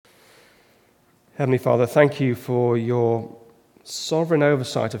Heavenly Father, thank you for your sovereign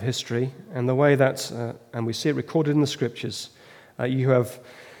oversight of history and the way that, and we see it recorded in the Scriptures, you have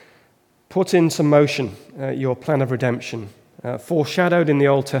put into motion your plan of redemption, foreshadowed in the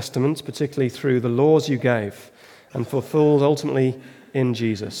Old Testament, particularly through the laws you gave, and fulfilled ultimately in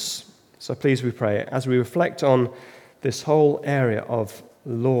Jesus. So please, we pray, as we reflect on this whole area of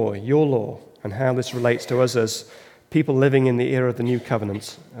law, your law, and how this relates to us as people living in the era of the New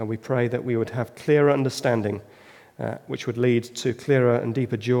Covenant, we pray that we would have clearer understanding, which would lead to clearer and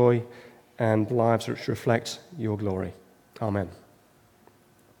deeper joy and lives which reflect your glory. Amen.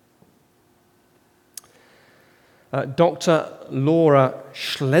 Dr. Laura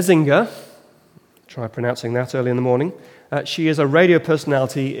Schlesinger, try pronouncing that early in the morning, she is a radio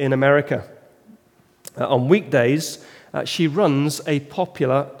personality in America. On weekdays, she runs a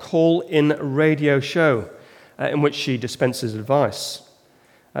popular call-in radio show in which she dispenses advice.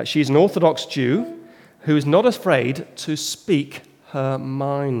 She's an Orthodox Jew who is not afraid to speak her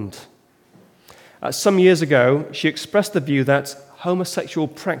mind. Some years ago, she expressed the view that homosexual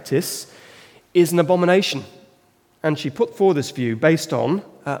practice is an abomination, and she put forward this view based on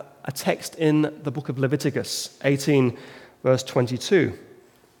a text in the book of Leviticus 18, verse 22.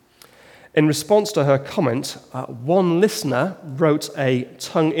 In response to her comment, one listener wrote a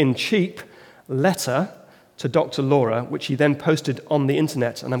tongue-in-cheek letter to Dr. Laura, which he then posted on the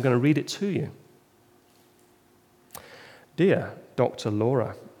internet, and I'm going to read it to you. Dear Dr.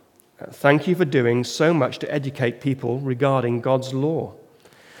 Laura, thank you for doing so much to educate people regarding God's law.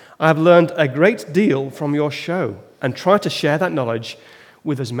 I have learned a great deal from your show and try to share that knowledge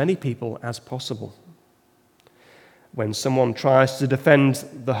with as many people as possible. When someone tries to defend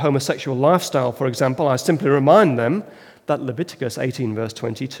the homosexual lifestyle, for example, I simply remind them that Leviticus 18, verse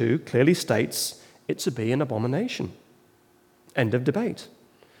 22 clearly states it to be an abomination. End of debate.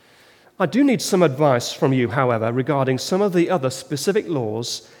 I do need some advice from you, however, regarding some of the other specific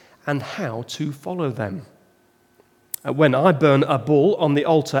laws and how to follow them. When I burn a bull on the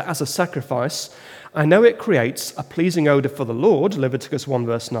altar as a sacrifice, I know it creates a pleasing odor for the Lord, Leviticus 1,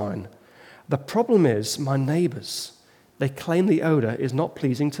 verse 9. The problem is my neighbors. They claim the odor is not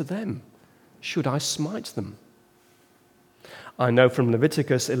pleasing to them. Should I smite them? I know from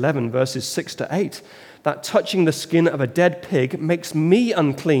Leviticus 11, verses 6 to 8, that touching the skin of a dead pig makes me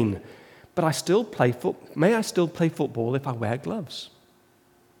unclean, but may I still play football if I wear gloves?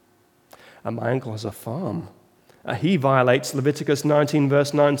 And my uncle has a farm. He violates Leviticus 19,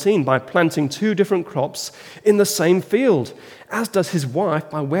 verse 19 by planting two different crops in the same field, as does his wife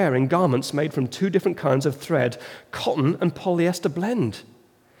by wearing garments made from two different kinds of thread, cotton and polyester blend.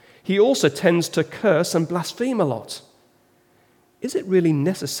 He also tends to curse and blaspheme a lot. Is it really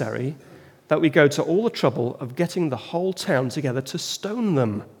necessary that we go to all the trouble of getting the whole town together to stone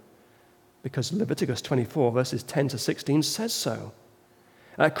them? Because Leviticus 24, verses 10 to 16 says so.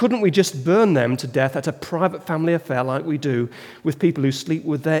 Couldn't we just burn them to death at a private family affair like we do with people who sleep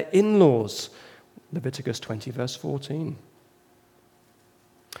with their in-laws? Leviticus 20, verse 14.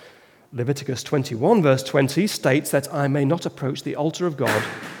 Leviticus 21, verse 20 states that I may not approach the altar of God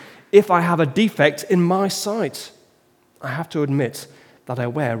if I have a defect in my sight. I have to admit that I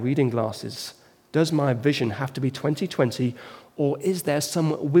wear reading glasses. Does my vision have to be 20/20, or is there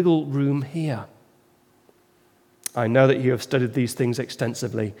some wiggle room here? I know that you have studied these things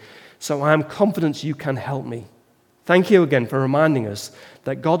extensively, so I am confident you can help me. Thank you again for reminding us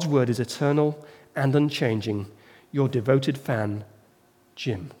that God's word is eternal and unchanging. Your devoted fan,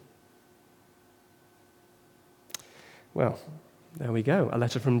 Jim. Well, there we go, a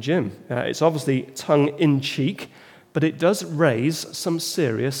letter from Jim. It's obviously tongue-in-cheek, but it does raise some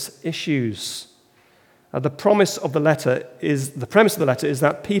serious issues. The premise of the letter is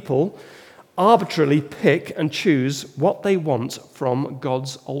that people arbitrarily pick and choose what they want from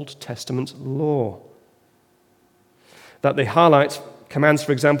God's Old Testament law. That they highlight commands,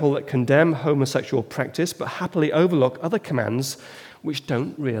 for example, that condemn homosexual practice, but happily overlook other commands which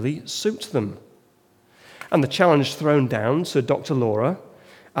don't really suit them. And the challenge thrown down to Dr. Laura,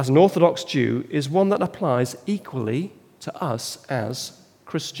 as an Orthodox Jew, is one that applies equally to us as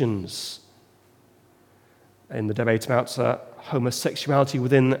Christians. In the debate about homosexuality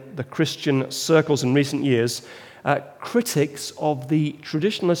within the Christian circles in recent years, critics of the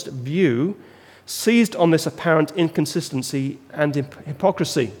traditionalist view seized on this apparent inconsistency and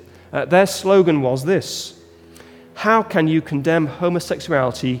hypocrisy. Their slogan was this: how can you condemn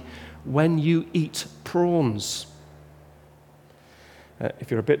homosexuality when you eat prawns?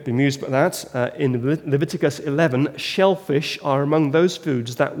 If you're a bit bemused by that, in Leviticus 11, shellfish are among those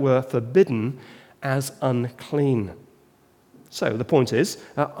foods that were forbidden as unclean. So the point is,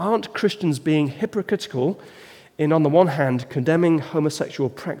 aren't Christians being hypocritical in, on the one hand, condemning homosexual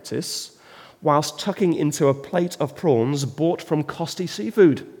practice whilst tucking into a plate of prawns bought from costly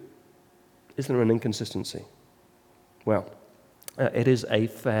seafood? Isn't there an inconsistency? Well, it is a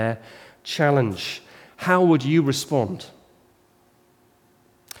fair challenge. How would you respond?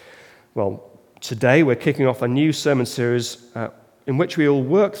 Well, today we're kicking off a new sermon series in which we will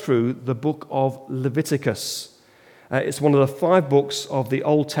work through the book of Leviticus. It's one of the 5 books of the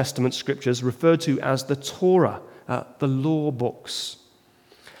Old Testament scriptures referred to as the Torah, the law books.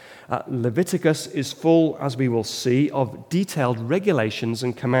 Leviticus is full, as we will see, of detailed regulations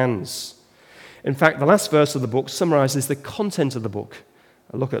and commands. In fact, the last verse of the book summarizes the content of the book.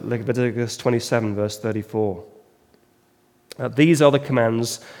 Look at Leviticus 27, verse 34. These are the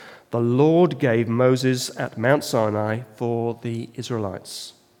commands the Lord gave Moses at Mount Sinai for the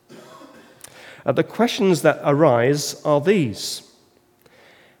Israelites. The questions that arise are these.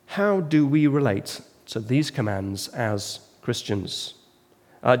 How do we relate to these commands as Christians?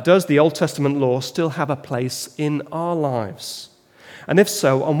 Does the Old Testament law still have a place in our lives? And if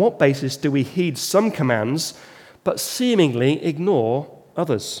so, on what basis do we heed some commands but seemingly ignore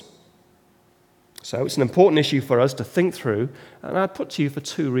others? So it's an important issue for us to think through, and I'd put to you for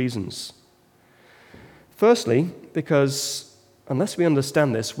 2 reasons. Firstly, because unless we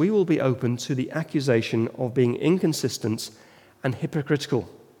understand this, we will be open to the accusation of being inconsistent and hypocritical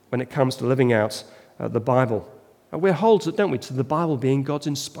when it comes to living out the Bible. And we're held, don't we, to the Bible being God's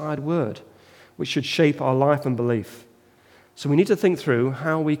inspired word, which should shape our life and belief. So we need to think through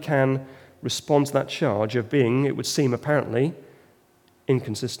how we can respond to that charge of being, it would seem apparently,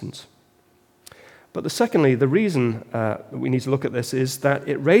 inconsistent. But secondly, the reason that we need to look at this is that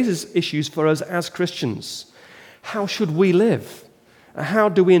it raises issues for us as Christians. How should we live? How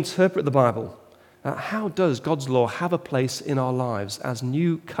do we interpret the Bible? How does God's law have a place in our lives as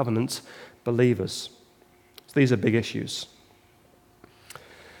new covenant believers? So these are big issues.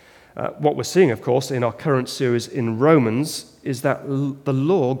 What we're seeing, of course, in our current series in Romans is that the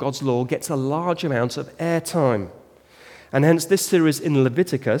law, God's law, gets a large amount of airtime. And hence this series in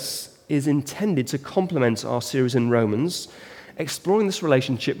Leviticus is intended to complement our series in Romans, exploring this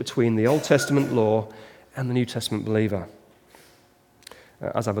relationship between the Old Testament law and the New Testament believer.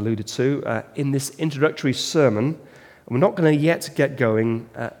 As I've alluded to, in this introductory sermon, we're not going to yet get going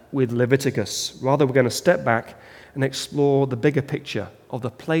with Leviticus. Rather, we're going to step back and explore the bigger picture of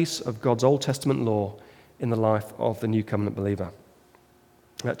the place of God's Old Testament law in the life of the New Covenant believer.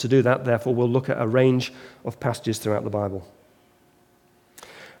 To do that, therefore, we'll look at a range of passages throughout the Bible.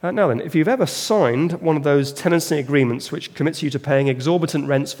 Now then, if you've ever signed one of those tenancy agreements which commits you to paying exorbitant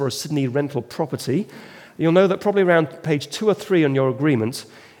rents for a Sydney rental property, you'll know that probably around page 2 or 3 on your agreement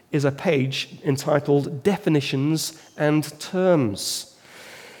is a page entitled Definitions and Terms.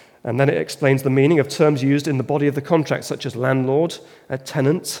 And then it explains the meaning of terms used in the body of the contract, such as landlord,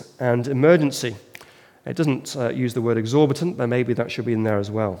 tenant, and emergency. It doesn't use the word exorbitant, but maybe that should be in there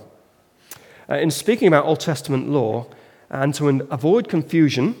as well. In speaking about Old Testament law, and to avoid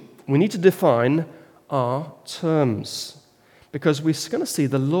confusion, we need to define our terms, because we're going to see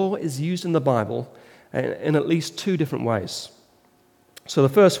the law is used in the Bible in at least 2 different ways. So the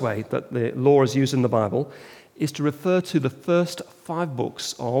first way that the law is used in the Bible is to refer to the first 5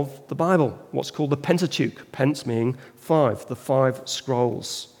 books of the Bible, what's called the Pentateuch, pence meaning 5, the 5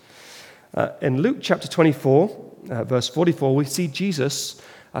 scrolls. In Luke chapter 24, verse 44, we see Jesus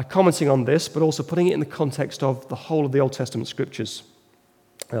commenting on this, but also putting it in the context of the whole of the Old Testament scriptures.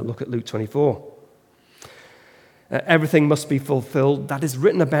 Look at Luke 24. Everything must be fulfilled that is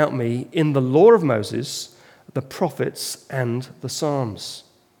written about me in the law of Moses, the prophets, and the Psalms.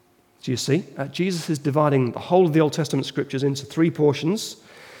 Do you see? Jesus is dividing the whole of the Old Testament scriptures into 3 portions.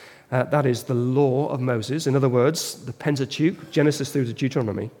 That is the law of Moses, in other words, the Pentateuch, Genesis through to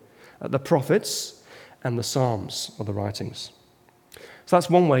Deuteronomy, the prophets, and the Psalms, or the writings. So that's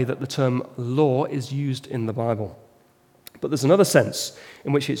one way that the term law is used in the Bible. But there's another sense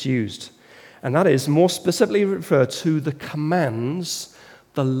in which it's used, and that is more specifically referred to the commands,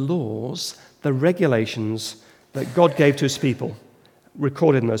 the laws, the regulations that God gave to his people,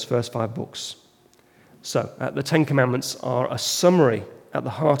 recorded in those first 5 books. So the 10 Commandments are a summary at the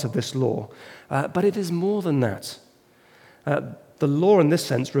heart of this law, but it is more than that. The law in this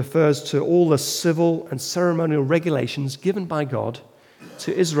sense refers to all the civil and ceremonial regulations given by God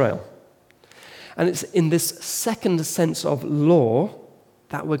to Israel. And it's in this second sense of law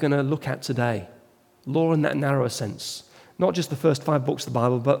that we're going to look at today. Law in that narrower sense. Not just the first 5 books of the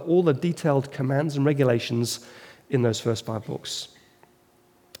Bible, but all the detailed commands and regulations in those first 5 books.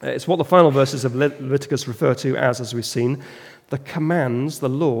 It's what the final verses of Leviticus refer to as we've seen, the commands the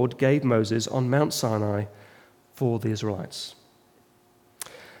Lord gave Moses on Mount Sinai for the Israelites.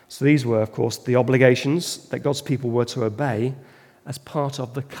 So these were, of course, the obligations that God's people were to obey as part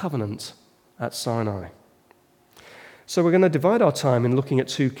of the covenant at Sinai. So we're going to divide our time in looking at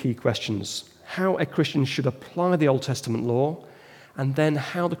two key questions: how a Christian should apply the Old Testament law, and then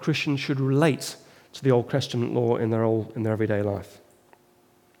how the Christian should relate to the Old Testament law in their everyday life.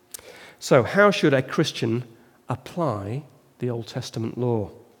 So how should a Christian apply the Old Testament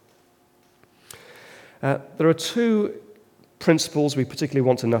law? There are two principles we particularly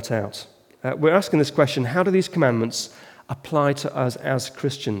want to nut out. We're asking this question: how do these commandments apply to us as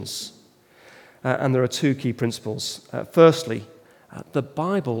Christians? And there are two key principles. Firstly, the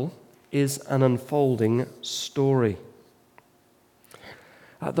Bible is an unfolding story.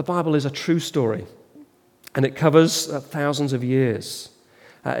 The Bible is a true story, and it covers thousands of years.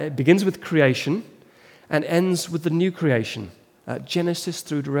 It begins with creation and ends with the new creation, Genesis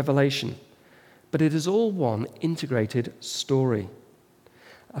through to Revelation. But it is all one integrated story.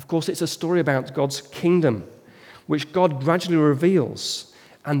 Of course, it's a story about God's kingdom, which God gradually reveals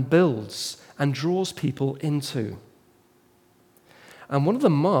and builds and draws people into. And one of the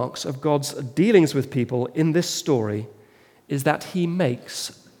marks of God's dealings with people in this story is that he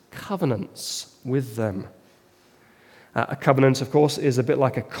makes covenants with them. A covenant, of course, is a bit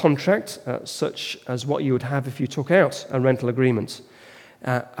like a contract, such as what you would have if you took out a rental agreement.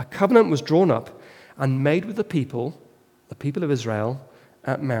 A covenant was drawn up and made with the people of Israel,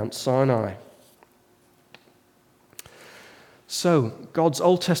 at Mount Sinai. So, God's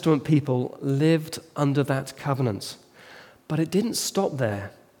Old Testament people lived under that covenant. But it didn't stop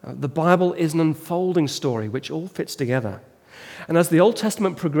there. The Bible is an unfolding story which all fits together. And as the Old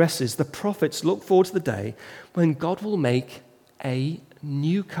Testament progresses, the prophets look forward to the day when God will make a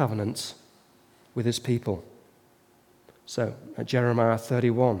new covenant with his people. So, at Jeremiah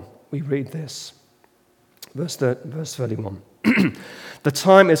 31, we read this. Verse 31. The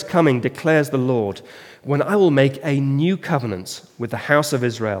time is coming, declares the Lord, when I will make a new covenant with the house of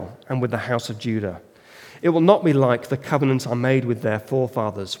Israel and with the house of Judah. It will not be like the covenant I made with their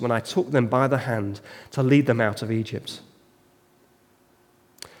forefathers when I took them by the hand to lead them out of Egypt.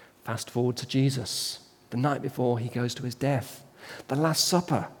 Fast forward to Jesus, the night before he goes to his death, the Last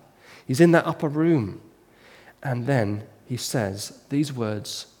Supper. He's in that upper room. And then he says these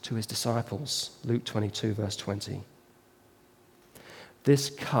words to his disciples, Luke 22, verse 20.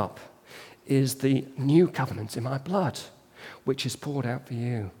 This cup is the new covenant in my blood, which is poured out for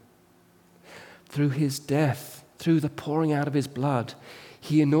you. Through his death, through the pouring out of his blood,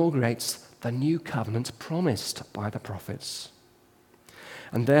 he inaugurates the new covenant promised by the prophets.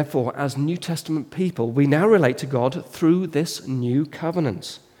 And therefore, as New Testament people, we now relate to God through this new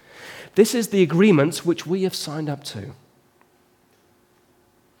covenant. This is the agreement which we have signed up to.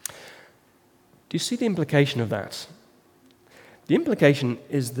 Do you see the implication of that? The implication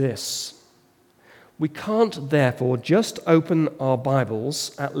is this. We can't therefore just open our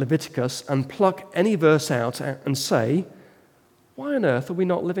Bibles at Leviticus and pluck any verse out and say, why on earth are we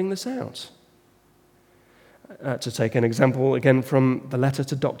not living this out? To take an example again from the letter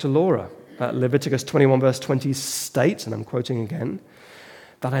to Dr. Laura, Leviticus 21 verse 20 states, and I'm quoting again,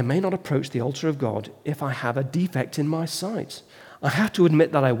 that I may not approach the altar of God if I have a defect in my sight. I have to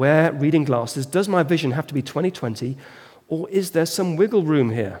admit that I wear reading glasses. Does my vision have to be 20/20, or is there some wiggle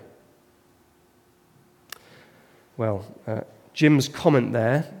room here? Well, Jim's comment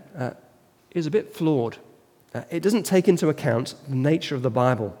there is a bit flawed. It doesn't take into account the nature of the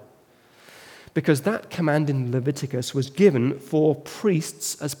Bible, because that command in Leviticus was given for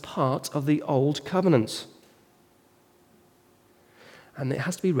priests as part of the Old Covenant. And it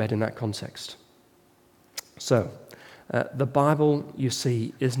has to be read in that context. So, the Bible, you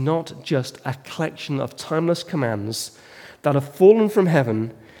see, is not just a collection of timeless commands that have fallen from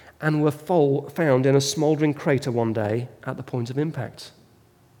heaven and were found in a smouldering crater one day at the point of impact.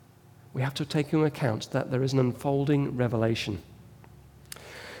 We have to take into account that there is an unfolding revelation.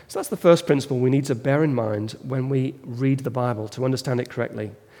 So that's the first principle we need to bear in mind when we read the Bible to understand it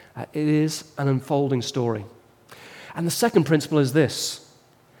correctly. It is an unfolding story. And the second principle is this: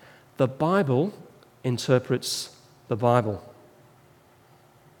 the Bible interprets the Bible.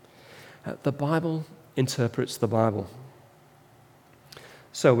 The Bible interprets the Bible.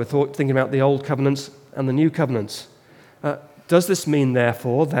 So we're thinking about the Old Covenant and the New Covenant. Does this mean,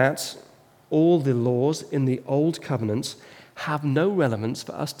 therefore, that all the laws in the Old Covenant have no relevance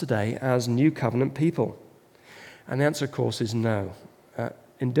for us today as New Covenant people? And the answer, of course, is no.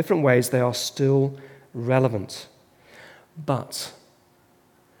 In different ways, they are still relevant. But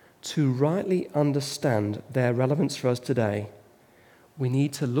to rightly understand their relevance for us today, we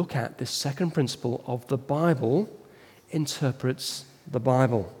need to look at this second principle of the Bible interprets the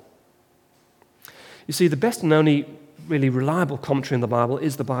Bible. You see, the best and only really reliable commentary on the Bible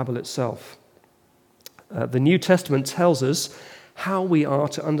is the Bible itself. The New Testament tells us how we are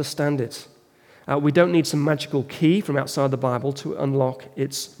to understand it. We don't need some magical key from outside the Bible to unlock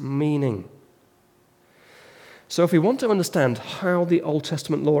its meaning. So if we want to understand how the Old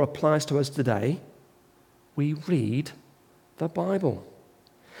Testament law applies to us today, we read the Bible.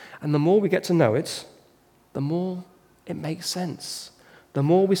 And the more we get to know it, the more it makes sense. The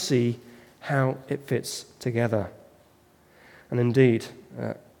more we see how it fits together. And indeed,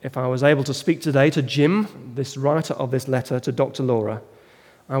 if I was able to speak today to Jim, this writer of this letter to Dr. Laura,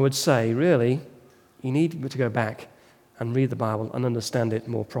 I would say, really, you need to go back and read the Bible and understand it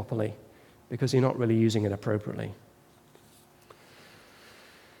more properly, because you're not really using it appropriately.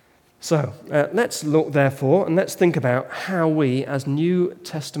 So, let's look, therefore, and let's think about how we, as New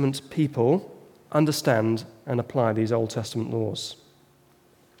Testament people, understand and apply these Old Testament laws.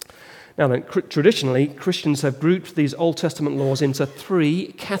 Now then, traditionally, Christians have grouped these Old Testament laws into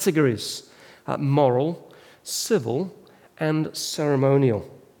three categories: moral, civil, and ceremonial.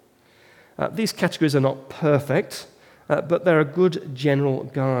 These categories are not perfect, but they're a good general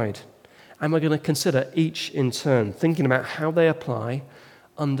guide. And we're going to consider each in turn, thinking about how they apply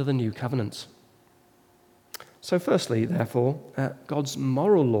under the New Covenant. So firstly, therefore, God's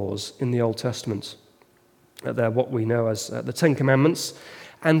moral laws in the Old Testament. They're what we know as the Ten Commandments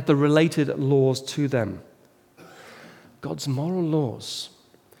and the related laws to them. God's moral laws.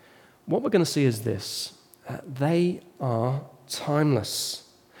 What we're going to see is this. They are timeless.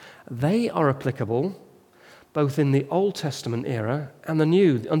 They are applicable both in the Old Testament era and the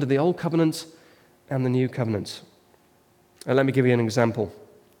New, under the Old Covenant and the New Covenant. Let me give you an example.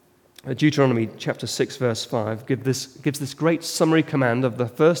 Deuteronomy chapter 6, verse 5 gives this great summary command of the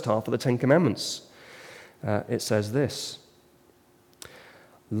first half of the Ten Commandments. It says this: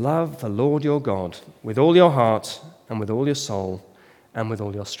 "Love the Lord your God with all your heart and with all your soul and with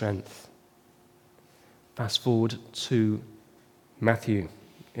all your strength." Fast forward to Matthew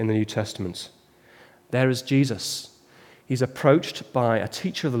in the New Testament. There is Jesus. He's approached by a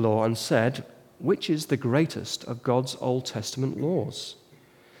teacher of the law and said, which is the greatest of God's Old Testament laws?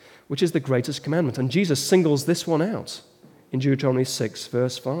 Which is the greatest commandment? And Jesus singles this one out in Deuteronomy 6,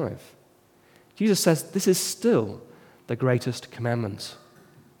 verse 5. Jesus says this is still the greatest commandment.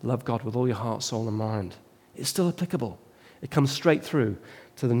 Love God with all your heart, soul, and mind. It's still applicable. It comes straight through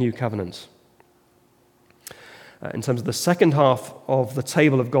to the New Covenant. In terms of the second half of the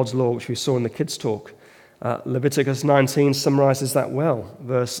table of God's law, which we saw in the kids' talk, Leviticus 19 summarizes that well.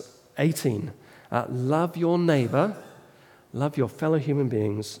 Verse 18, love your neighbor, love your fellow human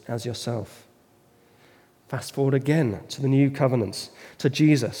beings as yourself. Fast forward again to the New Covenant, to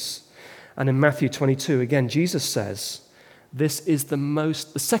Jesus. And in Matthew 22, again, Jesus says, this is the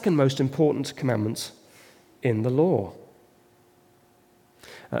second most important commandment in the law.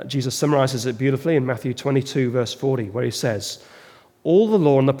 Jesus summarizes it beautifully in Matthew 22, verse 40, where he says, all the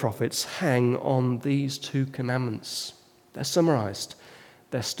law and the prophets hang on these two commandments. They're summarized.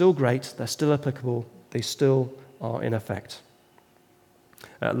 They're still great. They're still applicable. They still are in effect.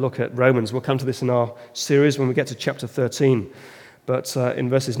 Look at Romans. We'll come to this in our series when we get to chapter 13. But in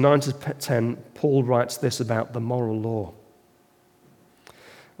verses 9 to 10, Paul writes this about the moral law.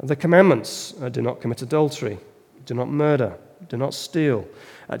 The commandments: do not commit adultery, do not murder, do not steal,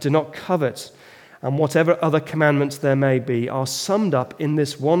 do not covet, and whatever other commandments there may be are summed up in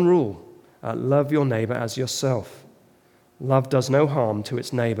this one rule: love your neighbor as yourself. Love does no harm to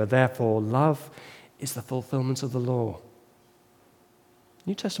its neighbor. Therefore, love is the fulfillment of the law.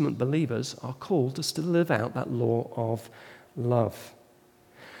 New Testament believers are called to still live out that law of love.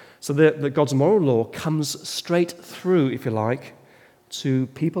 So that God's moral law comes straight through, if you like, to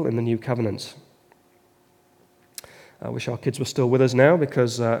people in the New Covenant. I wish our kids were still with us now,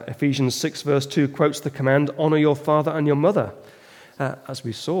 because Ephesians 6 verse 2 quotes the command, honor your father and your mother, as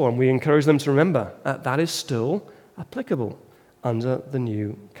we saw, and we encourage them to remember that is still applicable under the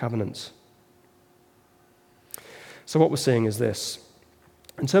New Covenant. So what we're seeing is this.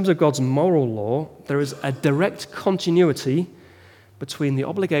 In terms of God's moral law, there is a direct continuity between the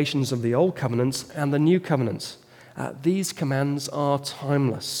obligations of the Old Covenant and the New Covenant. These commands are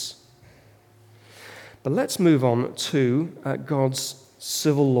timeless. But let's move on to God's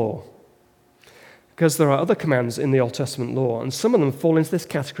civil law, because there are other commands in the Old Testament law, and some of them fall into this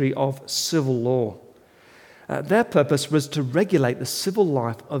category of civil law. Their purpose was to regulate the civil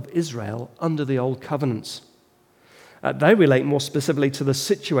life of Israel under the Old Covenant. They relate more specifically to the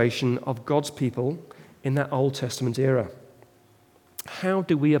situation of God's people in that Old Testament era. How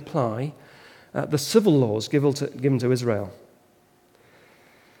do we apply the civil laws given to Israel?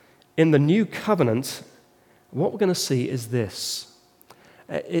 In the New Covenant, what we're going to see is this.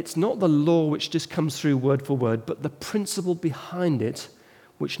 It's not the law which just comes through word for word, but the principle behind it,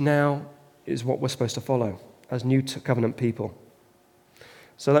 which now is what we're supposed to follow as New Covenant people.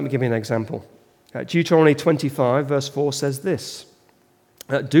 So let me give you an example. Deuteronomy 25, verse 4 says this,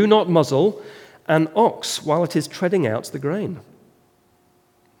 "Do not muzzle an ox while it is treading out the grain."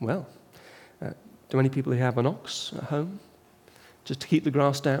 Well, do any people here have an ox at home just to keep the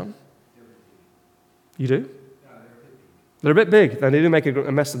grass down? You do? They're a bit big. They do make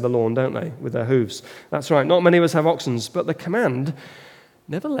a mess of the lawn, don't they, with their hooves? That's right. Not many of us have oxen, but the command,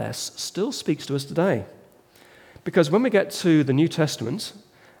 nevertheless, still speaks to us today. Because when we get to the New Testament,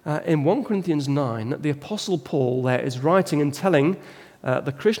 in 1 Corinthians 9, the Apostle Paul there is writing and telling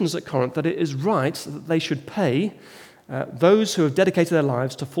the Christians at Corinth that it is right that they should pay those who have dedicated their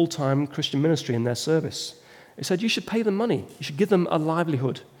lives to full-time Christian ministry in their service. He said you should pay them money. You should give them a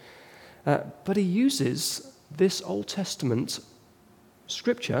livelihood. But he uses this Old Testament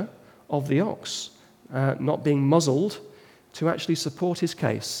scripture of the ox not being muzzled to actually support his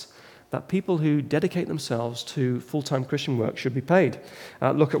case that people who dedicate themselves to full-time Christian work should be paid.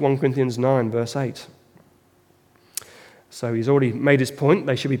 Look at 1 Corinthians 9, verse 8. So he's already made his point,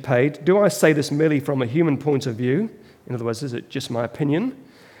 they should be paid. Do I say this merely from a human point of view? In other words, is it just my opinion?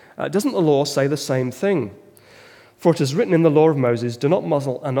 Doesn't the law say the same thing? For it is written in the law of Moses, "Do not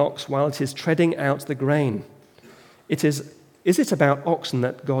muzzle an ox while it is treading out the grain." Is it about oxen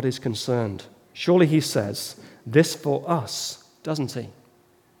that God is concerned? Surely he says this for us, doesn't he?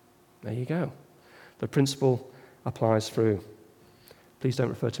 There you go. The principle applies through. Please don't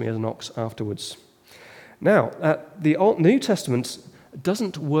refer to me as an ox afterwards. Now, the New Testament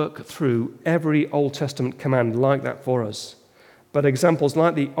doesn't work through every Old Testament command like that for us. But examples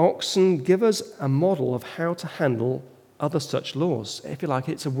like the oxen give us a model of how to handle other such laws. If you like,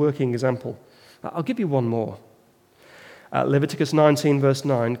 it's a working example. I'll give you one more. Leviticus 19, verse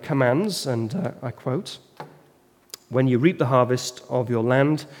 9 commands, and I quote, "When you reap the harvest of your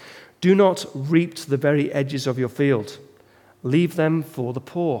land, do not reap to the very edges of your field. Leave them for the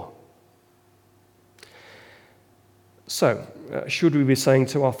poor." So, should we be saying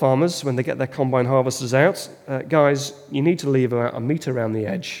to our farmers when they get their combine harvesters out, guys, you need to leave about a meter around the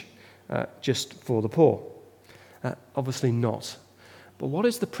edge just for the poor? Obviously not. But what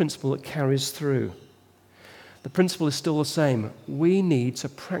is the principle that carries through? The principle is still the same. We need to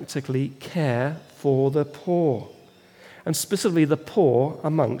practically care for the poor, and specifically the poor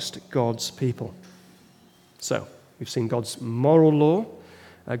amongst God's people. So, we've seen God's moral law,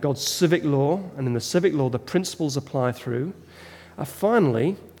 God's civic law, and in the civic law, the principles apply through.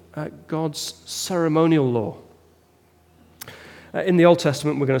 Finally, God's ceremonial law. In the Old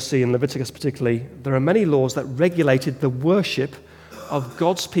Testament, we're going to see in Leviticus particularly, there are many laws that regulated the worship of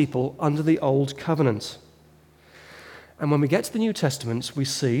God's people under the Old Covenant. And when we get to the New Testament, we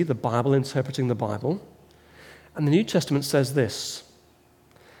see the Bible interpreting the Bible. And the New Testament says this,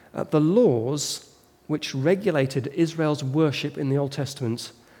 the laws which regulated Israel's worship in the Old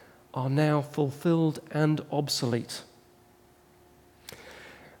Testament are now fulfilled and obsolete.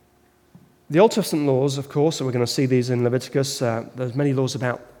 The Old Testament laws, of course, and we're going to see these in Leviticus, there's many laws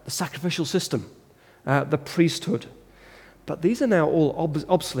about the sacrificial system, the priesthood. But these are now all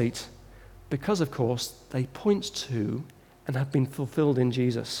obsolete because, of course, they point to and have been fulfilled in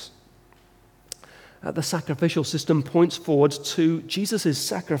Jesus. The sacrificial system points forward to Jesus'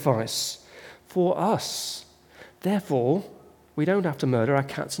 sacrifice for us. Therefore, we don't have to murder our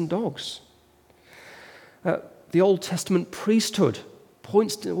cats and dogs. The Old Testament priesthood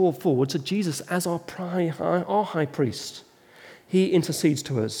points forward to Jesus as our high priest. He intercedes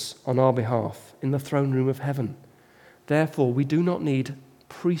to us on our behalf in the throne room of heaven. Therefore, we do not need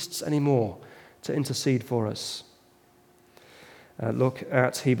priests anymore to intercede for us. Look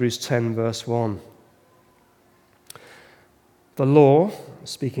at Hebrews 10, verse 1. The law,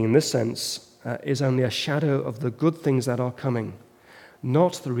 speaking in this sense, is only a shadow of the good things that are coming,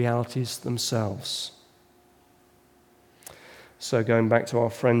 not the realities themselves. So going back to our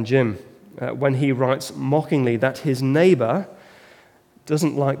friend Jim, when he writes mockingly that his neighbor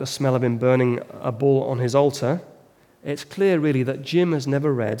doesn't like the smell of him burning a bull on his altar, it's clear really that Jim has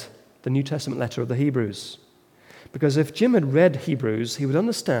never read the New Testament letter of the Hebrews. Because if Jim had read Hebrews, he would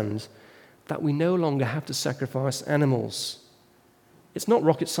understand that we no longer have to sacrifice animals. It's not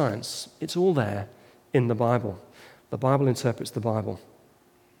rocket science. It's all there in the Bible. The Bible interprets the Bible.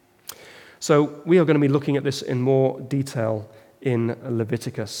 So we are going to be looking at this in more detail in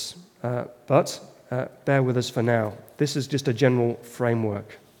Leviticus. But bear with us for now. This is just a general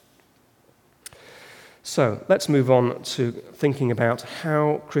framework. So let's move on to thinking about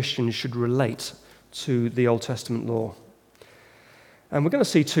how Christians should relate to the Old Testament law. And we're going to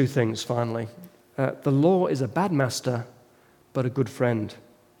see two things finally. The law is a bad master, but a good friend.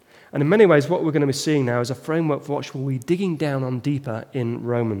 And in many ways, what we're going to be seeing now is a framework for what we'll be digging down on deeper in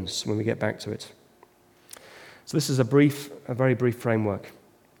Romans when we get back to it. So this is a very brief framework.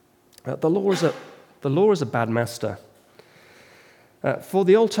 The law is a bad master. For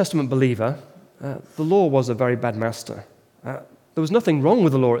the Old Testament believer, the law was a very bad master. There was nothing wrong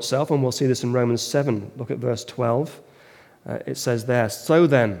with the law itself, and we'll see this in Romans 7. Look at verse 12. It says there, "So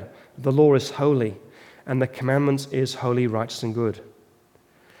then, the law is holy, and the commandment is holy, righteous, and good."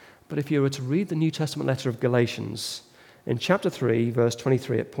 But if you were to read the New Testament letter of Galatians, in chapter 3, verse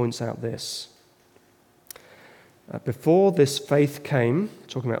 23, it points out this. Before this faith came,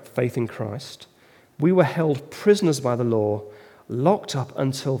 talking about faith in Christ, we were held prisoners by the law, locked up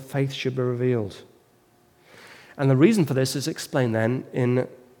until faith should be revealed. And the reason for this is explained then in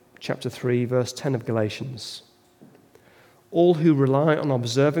chapter 3, verse 10 of Galatians. All who rely on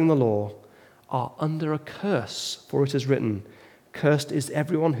observing the law are under a curse, for it is written, "Cursed is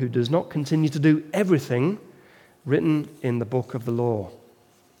everyone who does not continue to do everything written in the book of the law."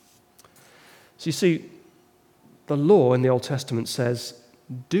 So you see, the law in the Old Testament says,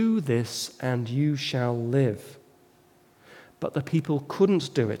 "Do this and you shall live." But the people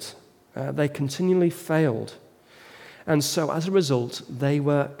couldn't do it. They continually failed. And so as a result, they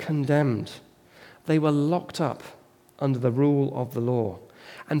were condemned. They were locked up under the rule of the law.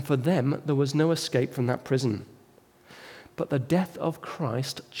 And for them, there was no escape from that prison. But the death of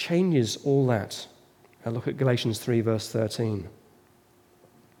Christ changes all that. Now look at Galatians 3, verse 13.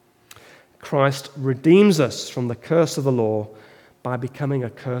 Christ redeems us from the curse of the law by becoming a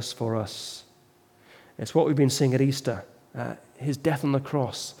curse for us. It's what we've been seeing at Easter. His death on the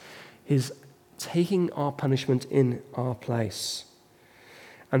cross, his taking our punishment in our place.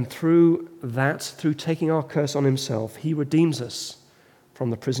 And through that, through taking our curse on himself, he redeems us from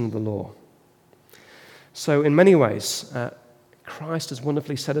the prison of the law. So in many ways, Christ has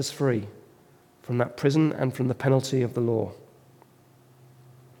wonderfully set us free from that prison and from the penalty of the law.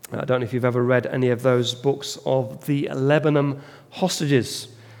 I don't know if you've ever read any of those books of the Lebanon hostages.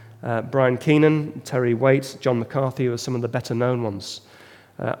 Brian Keenan, Terry Waite, John McCarthy were some of the better-known ones.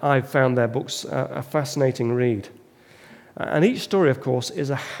 I've found their books a fascinating read. And each story, of course, is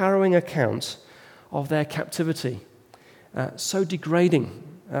a harrowing account of their captivity. So degrading,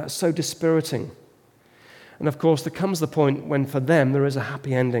 so dispiriting. And of course, there comes the point when for them there is a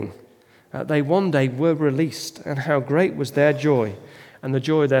happy ending. They one day were released, and how great was their joy, and the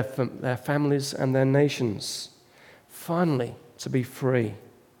joy of their families and their nations. Finally, to be free.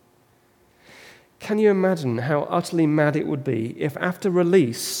 Can you imagine how utterly mad it would be if after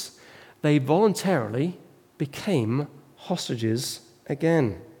release they voluntarily became hostages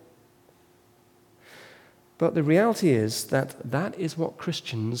again? But the reality is that that is what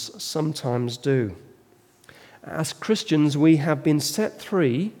Christians sometimes do. As Christians, we have been set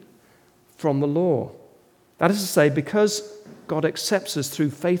free from the law. That is to say, because God accepts us through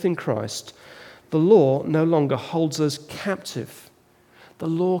faith in Christ, the law no longer holds us captive. The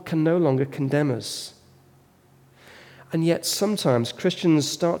law can no longer condemn us. And yet sometimes Christians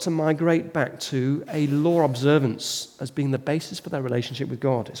start to migrate back to a law observance as being the basis for their relationship with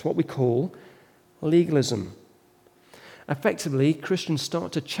God. It's what we call legalism. Effectively, Christians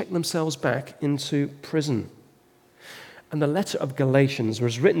start to check themselves back into prison. And the letter of Galatians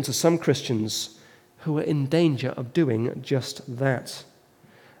was written to some Christians who were in danger of doing just that.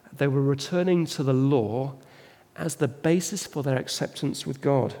 They were returning to the law as the basis for their acceptance with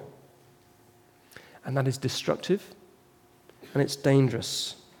God. And that is destructive and it's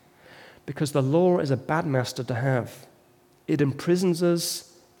dangerous because the law is a bad master to have. It imprisons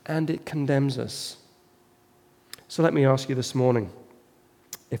us and it condemns us. So let me ask you this morning,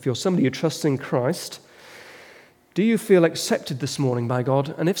 if you're somebody who trusts in Christ, do you feel accepted this morning by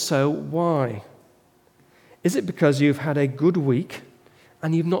God? And if so, why? Is it because you've had a good week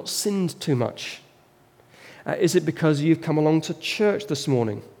and you've not sinned too much? Is it because you've come along to church this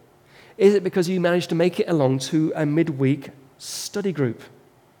morning? Is it because you managed to make it along to a midweek study group?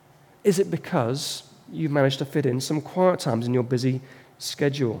 Is it because you've managed to fit in some quiet times in your busy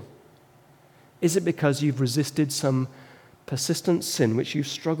schedule? Is it because you've resisted some persistent sin which you've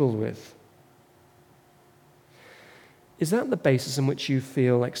struggled with? Is that the basis on which you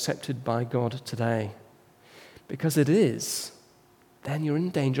feel accepted by God today? Because it is, then you're in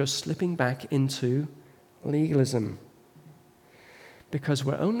danger of slipping back into legalism. Because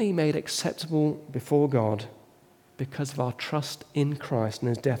we're only made acceptable before God because of our trust in Christ and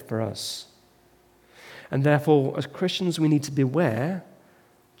his death for us. And therefore, as Christians, we need to beware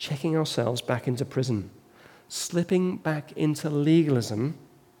checking ourselves back into prison, slipping back into legalism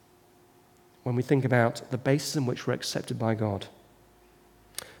when we think about the basis in which we're accepted by God.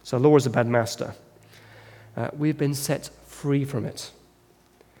 So law is a bad master. We've been set free from it.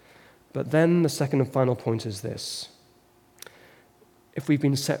 But then the second and final point is this. If we've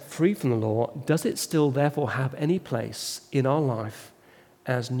been set free from the law, does it still therefore have any place in our life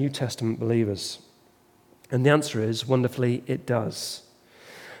as New Testament believers? And the answer is, wonderfully, it does.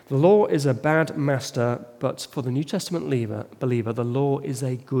 The law is a bad master, but for the New Testament believer, the law is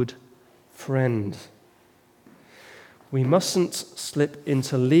a good friend. We mustn't slip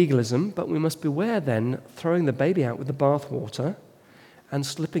into legalism, but we must beware then throwing the baby out with the bathwater and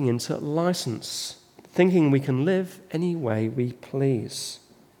slipping into license, thinking we can live any way we please.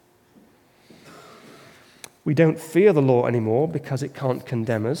 We don't fear the law anymore because it can't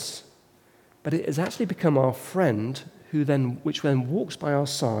condemn us, but it has actually become our friend which then walks by our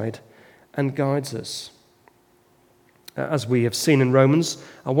side and guides us. As we have seen in Romans,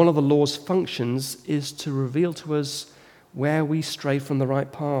 one of the law's functions is to reveal to us where we stray from the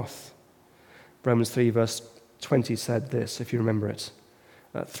right path. Romans 3 verse 20 said this, if you remember it.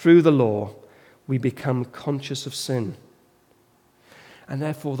 Through the law, we become conscious of sin. And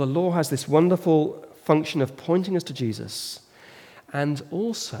therefore, the law has this wonderful function of pointing us to Jesus and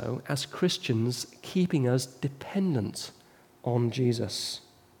also, as Christians, keeping us dependent on Jesus.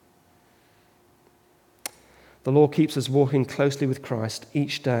 The law keeps us walking closely with Christ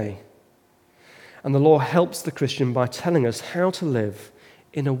each day. And the law helps the Christian by telling us how to live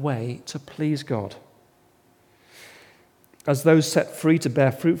in a way to please God. As those set free to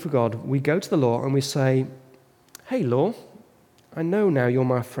bear fruit for God, we go to the law and we say, "Hey, law, I know now you're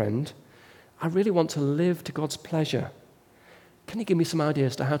my friend. I really want to live to God's pleasure. Can you give me some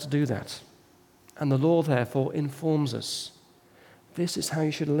ideas to how to do that?" And the law, therefore, informs us. This is how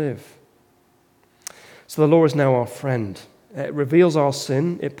you should live. So the law is now our friend. It reveals our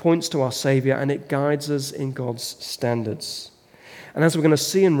sin, it points to our Savior, and it guides us in God's standards. And as we're going to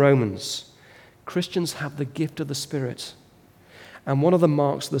see in Romans, Christians have the gift of the Spirit. And one of the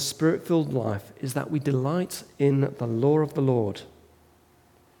marks of the Spirit-filled life is that we delight in the law of the Lord.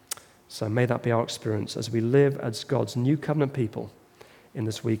 So may that be our experience as we live as God's new covenant people in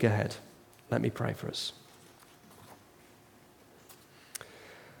this week ahead. Let me pray for us.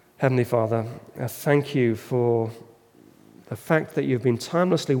 Heavenly Father, thank you for the fact that you've been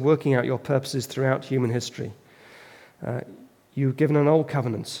timelessly working out your purposes throughout human history. You've given an old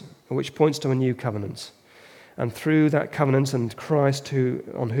covenant, which points to a new covenant. And through that covenant and Christ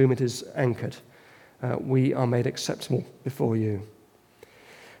on whom it is anchored, we are made acceptable before you.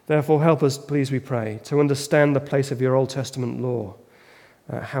 Therefore, help us, please, we pray, to understand the place of your Old Testament law,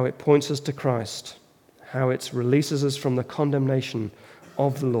 how it points us to Christ, how it releases us from the condemnation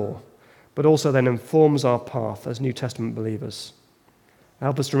of the law, but also then informs our path as New Testament believers.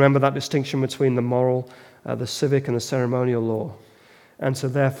 Help us to remember that distinction between the moral, the civic, and the ceremonial law, and to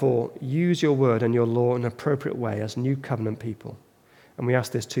therefore use your word and your law in an appropriate way as new covenant people. And we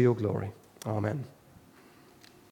ask this to your glory. Amen.